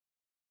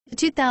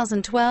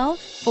2012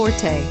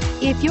 Forte.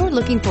 If you're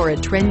looking for a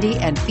trendy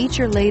and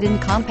feature-laden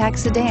compact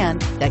sedan,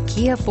 the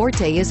Kia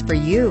Forte is for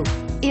you.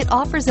 It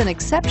offers an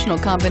exceptional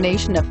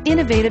combination of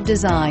innovative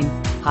design,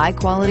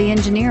 high-quality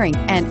engineering,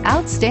 and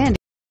outstanding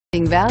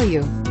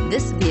value.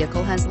 This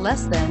vehicle has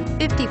less than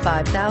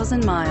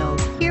 55,000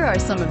 miles. Here are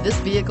some of this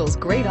vehicle's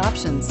great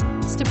options: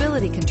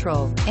 stability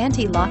control,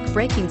 anti-lock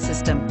braking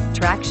system,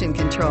 traction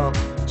control,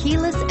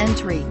 keyless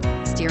entry,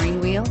 steering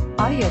wheel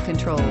audio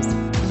controls,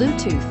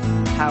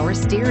 Bluetooth, power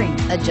steering,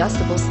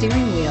 adjustable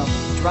steering wheel,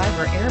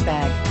 driver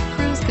airbag,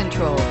 cruise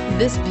control.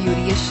 This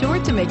beauty is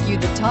sure to make you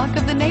the talk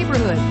of the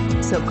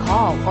neighborhood. So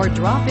call or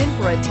drop in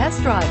for a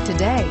test drive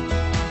today.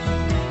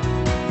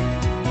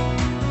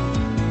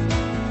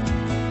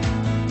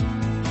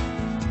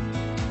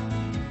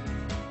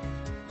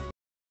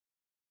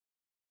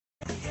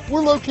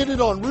 We're located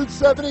on Route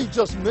 70,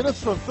 just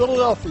minutes from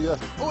Philadelphia.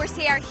 Or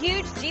see our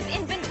huge Jeep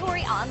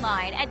inventory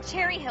online at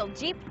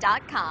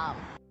cherryhilljeep.com.